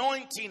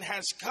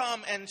has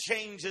come and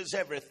changes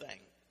everything.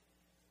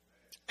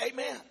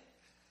 Amen.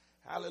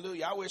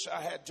 Hallelujah. I wish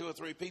I had 2 or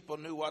 3 people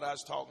knew what I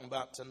was talking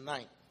about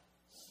tonight.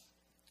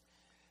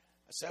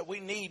 I said we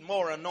need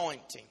more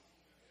anointing.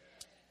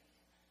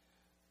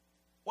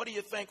 What do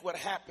you think would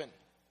happen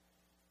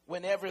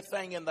when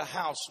everything in the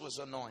house was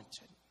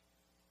anointed?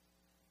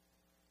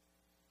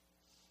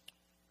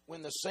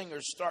 When the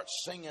singers start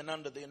singing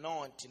under the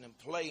anointing and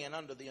playing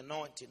under the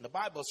anointing. The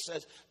Bible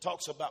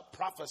talks about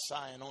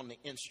prophesying on the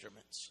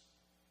instruments.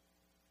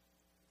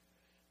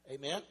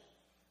 Amen.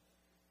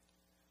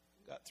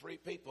 Got 3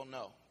 people.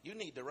 No, you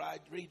need to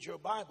read your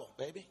Bible,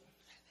 baby.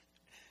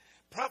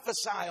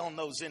 Prophesy on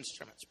those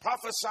instruments.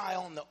 Prophesy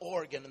on the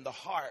organ and the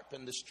harp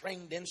and the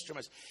stringed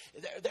instruments.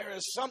 There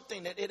is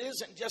something that it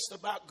isn't just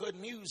about good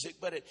music,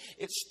 but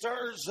it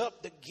stirs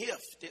up the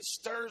gift. It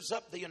stirs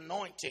up the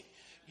anointing.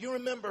 You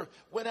remember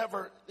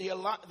whenever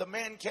the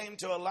man came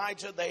to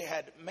Elijah, they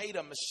had made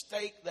a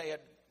mistake. They had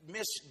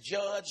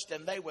misjudged,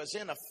 and they was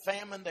in a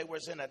famine. They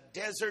was in a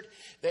desert.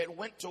 They had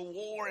went to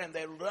war, and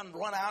they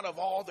run out of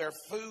all their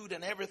food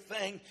and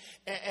everything.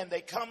 And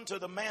they come to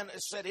the man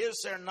and said, is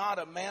there not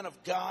a man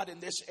of God in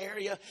this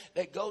area?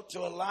 They go to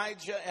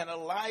Elijah, and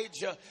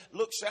Elijah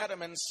looks at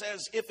him and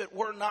says, if it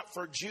were not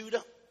for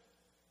Judah,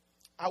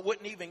 I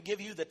wouldn't even give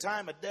you the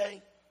time of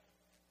day.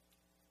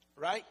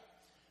 Right?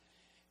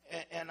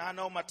 And I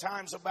know my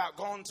time's about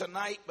gone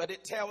tonight, but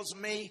it tells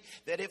me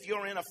that if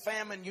you're in a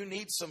famine, you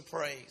need some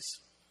praise.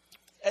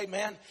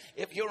 Amen.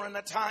 If you're in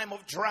a time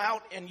of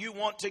drought and you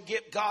want to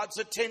get God's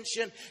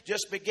attention,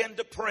 just begin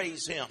to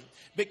praise Him.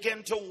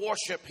 Begin to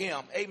worship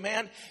Him.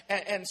 Amen.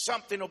 And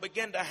something will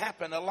begin to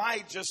happen.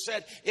 Elijah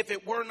said, if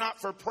it were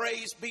not for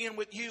praise being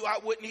with you, I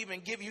wouldn't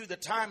even give you the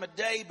time of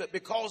day. But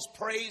because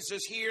praise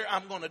is here,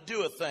 I'm going to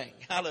do a thing.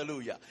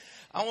 Hallelujah.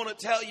 I want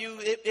to tell you,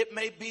 it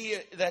may be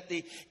that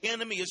the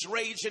enemy is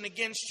raging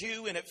against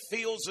you and it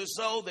feels as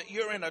though that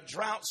you're in a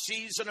drought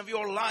season of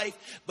your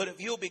life. But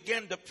if you'll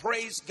begin to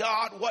praise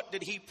God, what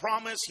did He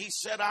promise? He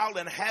said, I'll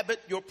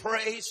inhabit your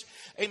praise.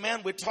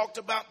 Amen. We talked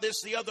about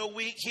this the other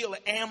week. He'll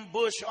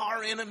ambush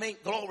our enemy.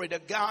 Glory to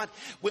God.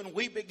 When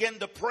we begin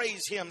to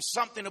praise Him,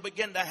 something will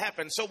begin to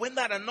happen. So when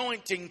that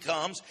anointing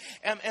comes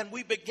and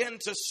we begin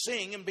to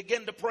sing and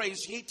begin to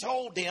praise, He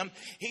told him,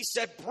 He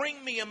said,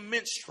 bring me a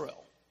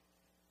minstrel.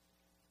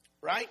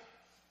 Right?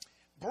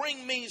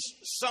 Bring me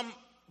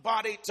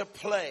somebody to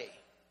play.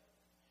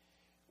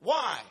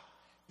 Why?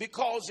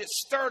 Because it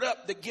stirred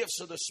up the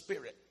gifts of the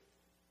Spirit.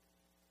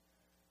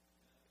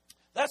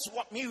 That's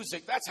what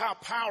music, that's how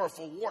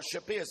powerful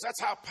worship is.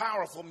 That's how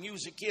powerful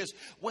music is.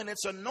 When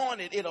it's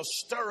anointed, it'll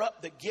stir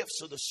up the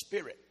gifts of the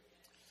Spirit.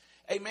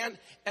 Amen.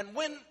 And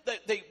when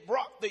they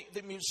brought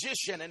the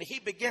musician and he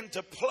began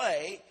to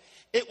play,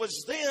 it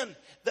was then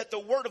that the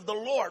word of the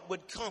Lord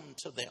would come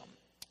to them.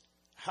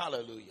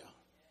 Hallelujah.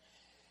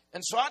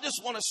 And so I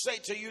just want to say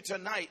to you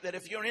tonight that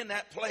if you're in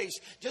that place,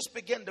 just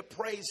begin to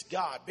praise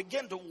God.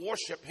 Begin to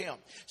worship Him.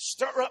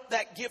 Stir up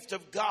that gift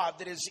of God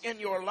that is in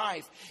your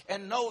life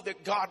and know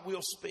that God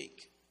will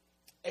speak.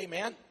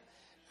 Amen.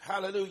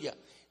 Hallelujah.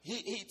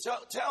 He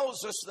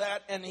tells us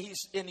that, and he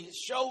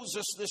shows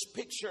us this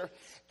picture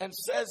and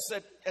says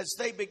that as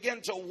they begin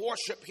to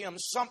worship Him,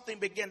 something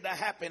began to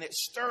happen. It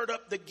stirred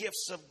up the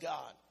gifts of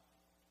God.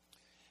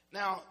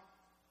 Now,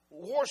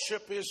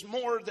 worship is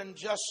more than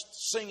just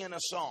singing a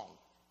song.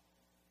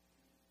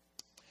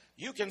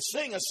 You can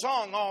sing a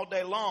song all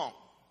day long.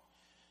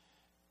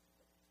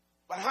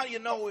 But how do you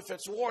know if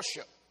it's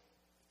worship?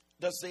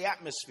 Does the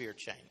atmosphere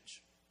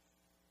change?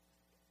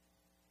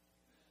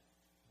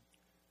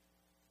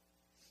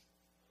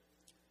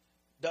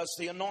 Does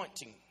the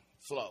anointing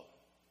flow?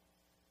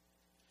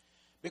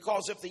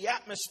 Because if the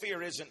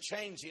atmosphere isn't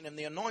changing and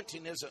the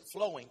anointing isn't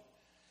flowing,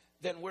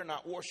 then we're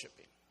not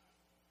worshiping.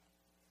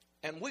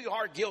 And we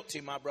are guilty,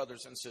 my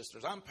brothers and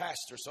sisters. I'm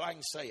pastor, so I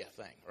can say a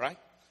thing, right?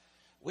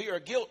 We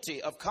are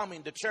guilty of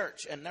coming to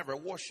church and never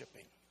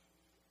worshiping.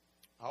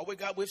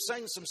 We've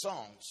sang some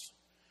songs,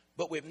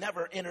 but we've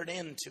never entered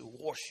into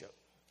worship.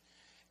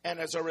 And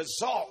as a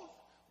result,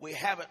 we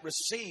haven't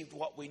received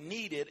what we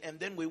needed, and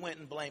then we went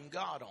and blamed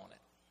God on it.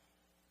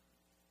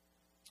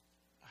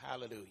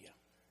 Hallelujah.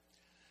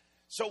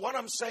 So what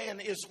I'm saying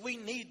is we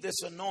need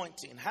this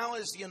anointing. How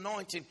is the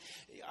anointing?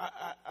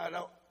 I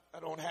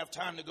don't have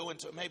time to go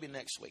into it, maybe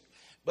next week.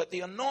 But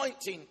the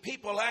anointing,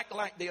 people act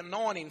like the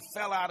anointing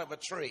fell out of a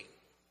tree.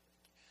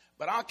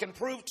 But I can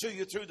prove to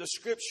you through the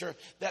scripture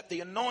that the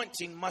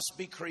anointing must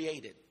be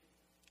created.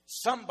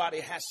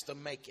 Somebody has to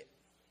make it.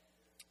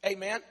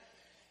 Amen.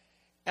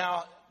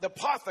 Now, the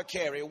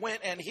apothecary went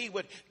and he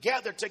would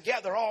gather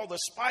together all the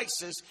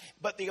spices,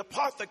 but the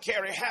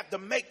apothecary had to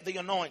make the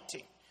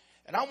anointing.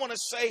 And I want to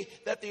say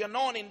that the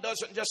anointing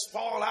doesn't just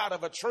fall out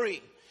of a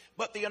tree,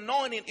 but the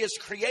anointing is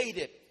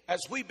created. as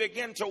we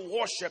begin to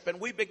worship and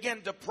we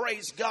begin to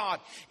praise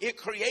God, it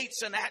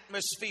creates an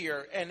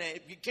atmosphere and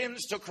it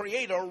begins to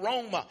create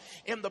aroma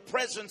in the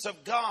presence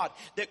of God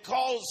that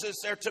causes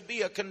there to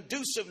be a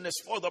conduciveness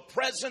for the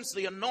presence,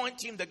 the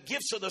anointing, the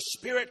gifts of the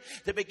Spirit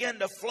to begin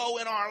to flow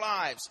in our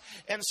lives.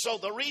 And so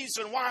the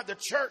reason why the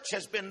church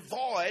has been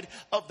void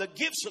of the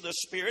gifts of the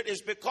Spirit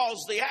is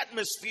because the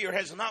atmosphere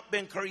has not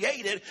been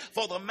created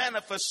for the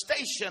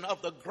manifestation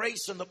of the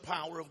grace and the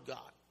power of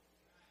God.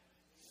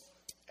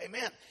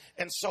 Amen.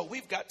 And so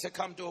we've got to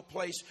come to a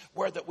place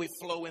where that we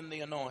flow in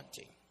the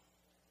anointing.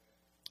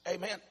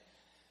 Amen.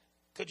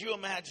 Could you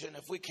imagine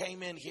if we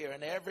came in here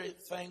and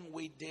everything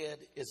we did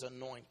is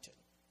anointed?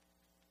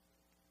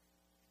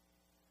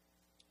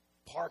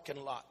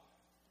 Parking lot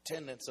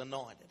attendants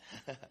anointed.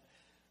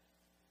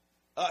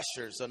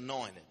 Ushers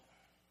anointed.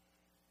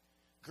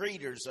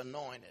 Greeters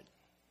anointed.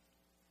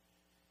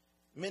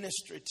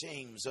 Ministry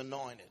teams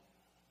anointed.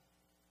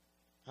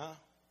 Huh?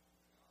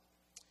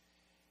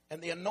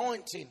 And the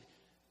anointing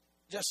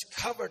just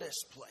covered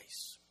this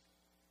place.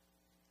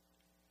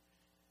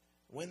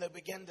 When they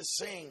began to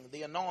sing,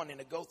 the anointing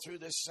would go through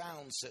this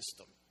sound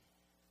system.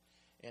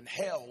 And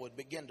hell would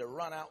begin to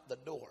run out the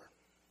door.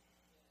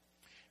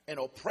 And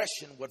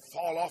oppression would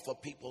fall off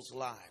of people's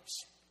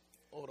lives.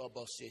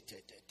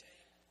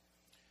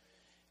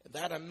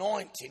 That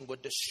anointing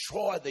would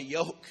destroy the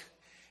yoke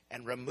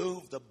and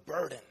remove the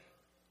burden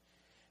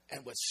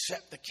and would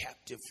set the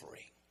captive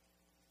free.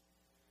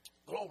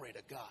 Glory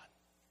to God.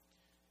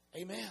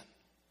 Amen.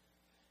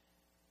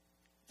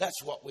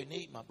 That's what we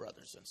need, my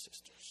brothers and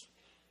sisters.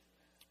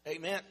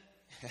 Amen.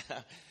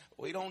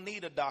 We don't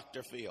need a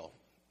Dr. Phil.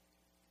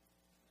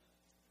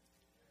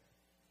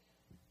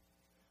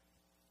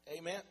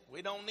 Amen.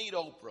 We don't need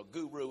Oprah,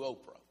 Guru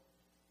Oprah.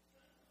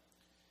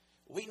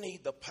 We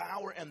need the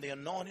power and the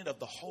anointing of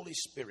the Holy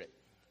Spirit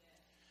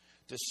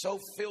to so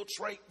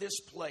filtrate this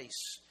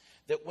place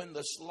that when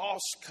the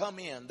lost come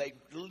in, they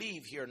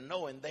leave here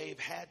knowing they've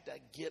had to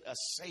get a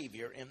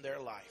Savior in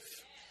their life.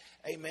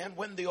 Amen.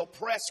 When the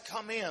oppressed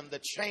come in, the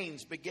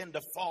chains begin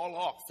to fall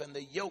off and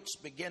the yokes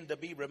begin to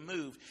be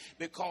removed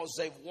because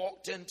they've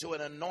walked into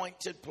an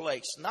anointed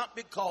place. Not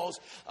because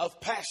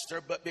of pastor,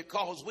 but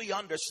because we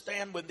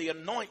understand when the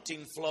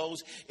anointing flows,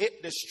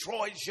 it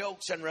destroys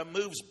yokes and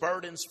removes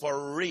burdens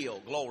for real.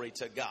 Glory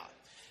to God.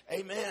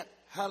 Amen.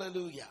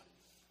 Hallelujah.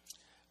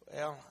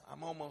 Well,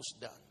 I'm almost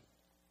done.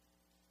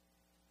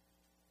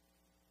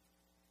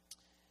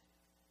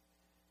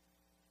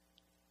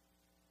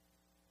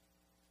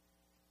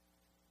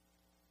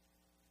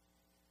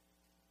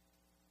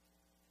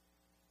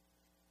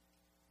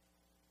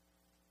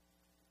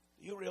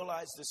 You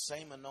realize the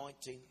same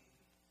anointing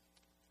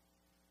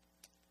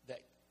that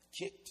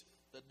kicked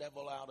the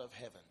devil out of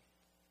heaven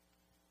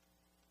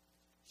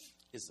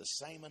is the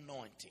same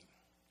anointing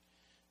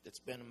that's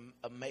been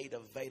made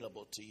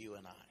available to you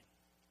and I.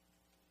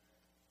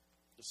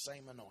 The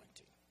same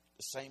anointing,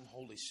 the same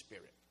Holy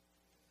Spirit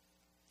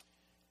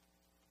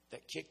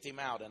that kicked him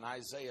out. And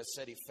Isaiah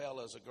said he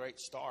fell as a great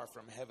star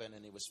from heaven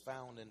and he was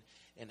found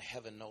in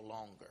heaven no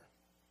longer.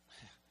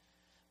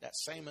 That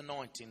same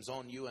anointing's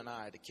on you and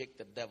I to kick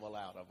the devil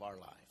out of our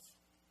life.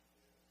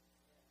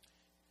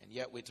 And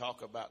yet we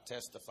talk about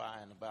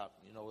testifying about,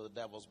 the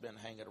devil's been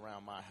hanging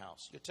around my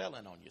house. You're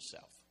telling on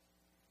yourself.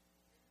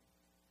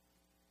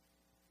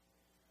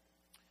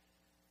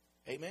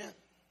 Amen.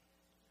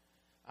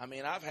 I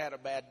mean, I've had a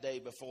bad day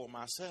before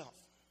myself.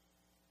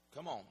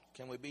 Come on,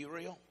 can we be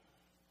real?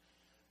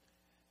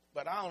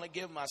 But I only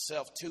give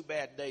myself 2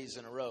 bad days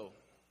in a row.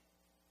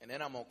 And then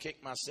I'm going to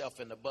kick myself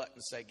in the butt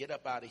and say, get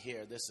up out of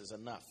here. This is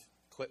enough.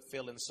 Quit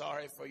feeling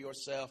sorry for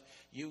yourself.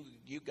 You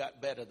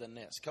got better than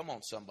this. Come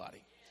on,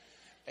 somebody.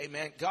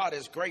 Amen. God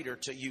is greater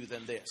to you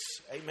than this.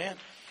 Amen.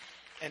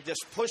 And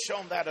just push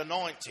on that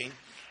anointing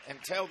and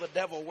tell the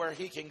devil where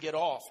he can get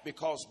off,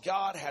 because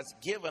God has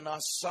given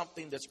us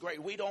something that's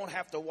great. We don't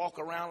have to walk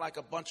around like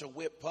a bunch of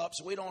whip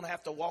pups. We don't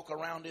have to walk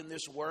around in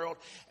this world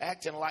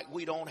acting like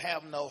we don't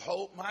have no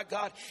hope. My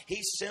God,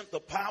 he sent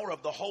the power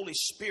of the Holy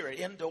Spirit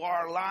into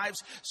our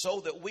lives so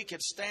that we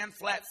could stand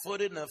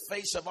flat-footed in the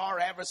face of our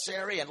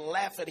adversary and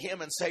laugh at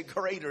him and say,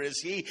 greater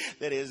is he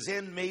that is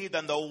in me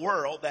than the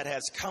world that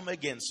has come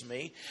against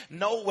me.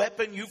 No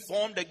weapon you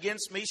formed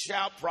against me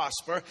shall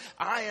prosper.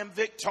 I am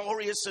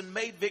victorious and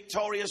made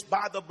victorious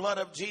by the blood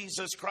of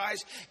Jesus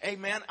Christ.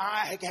 Amen.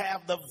 I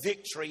have the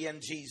victory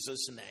in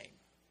Jesus'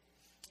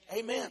 name.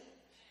 Amen.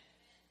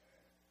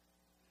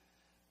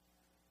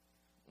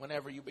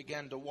 Whenever you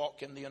begin to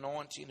walk in the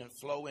anointing and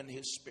flow in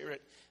his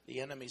Spirit, the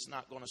enemy's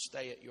not going to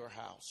stay at your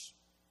house.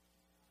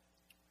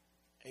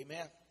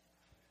 Amen.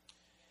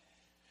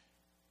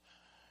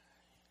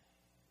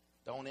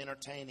 Don't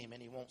entertain him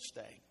and he won't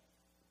stay.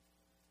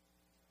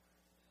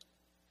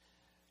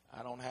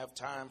 I don't have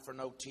time for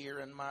no tear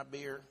in my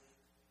beer.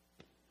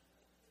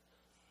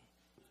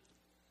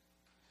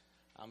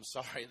 I'm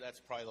sorry, that's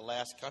probably the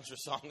last country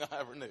song I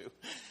ever knew.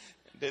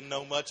 Didn't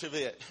know much of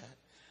it.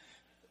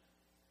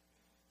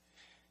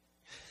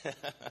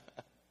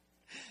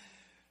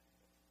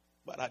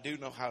 But I do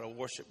know how to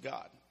worship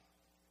God.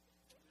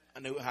 I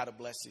knew how to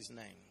bless his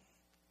name.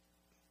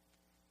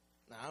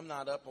 Now, I'm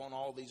not up on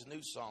all these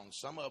new songs.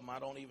 Some of them I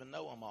don't even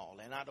know them all,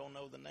 and I don't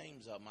know the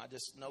names of them. I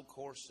just know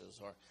courses,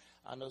 or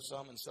I know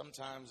some, and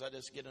sometimes I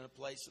just get in a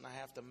place and I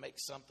have to make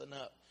something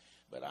up.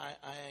 But I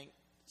ain't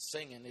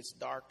singing. It's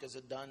dark as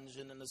a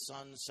dungeon and the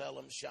sun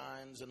seldom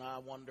shines, and I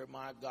wonder,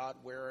 my God,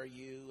 where are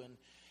you?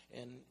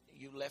 And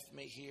you left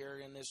me here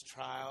in this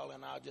trial,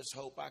 and I just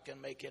hope I can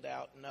make it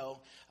out.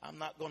 No, I'm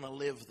not going to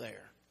live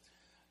there.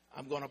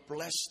 I'm going to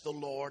bless the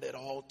Lord at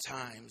all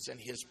times, and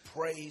his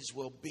praise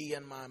will be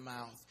in my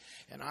mouth.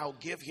 And I'll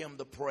give him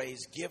the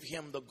praise, give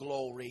him the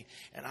glory,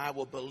 and I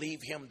will believe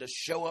him to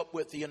show up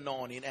with the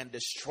anointing and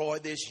destroy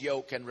this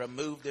yoke and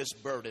remove this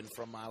burden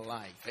from my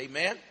life.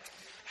 Amen?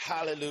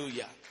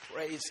 Hallelujah.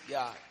 Praise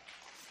God.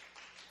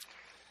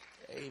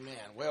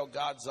 Amen. Well,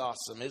 God's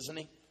awesome, isn't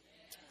he?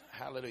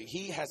 Hallelujah.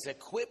 He has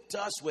equipped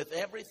us with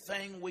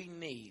everything we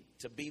need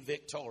to be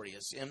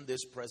victorious in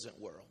this present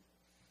world.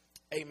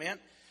 Amen.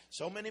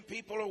 So many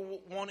people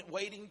are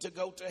waiting to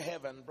go to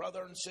heaven.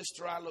 Brother and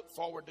sister, I look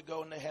forward to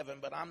going to heaven,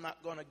 but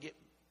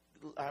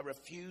I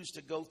refuse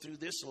to go through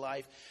this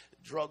life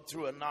drugged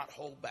through a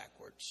knothole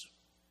backwards.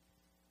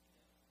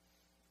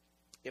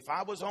 If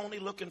I was only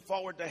looking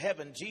forward to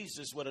heaven,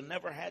 Jesus would have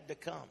never had to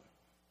come.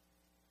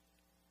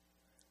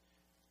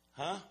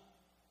 Huh?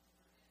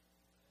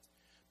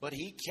 But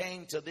he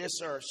came to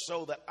this earth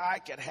so that I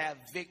could have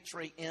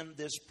victory in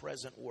this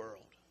present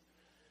world.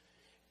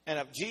 And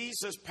if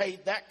Jesus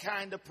paid that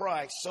kind of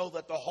price so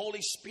that the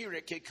Holy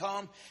Spirit could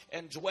come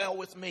and dwell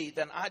with me,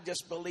 then I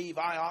just believe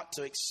I ought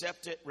to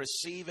accept it,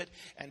 receive it,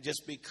 and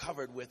just be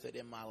covered with it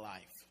in my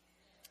life.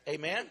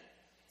 Amen?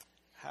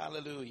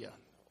 Hallelujah.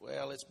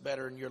 Well, it's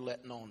better than you're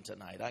letting on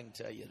tonight. I can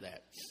tell you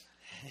that.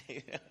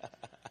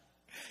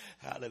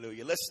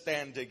 Hallelujah. Let's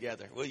stand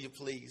together. Will you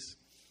please?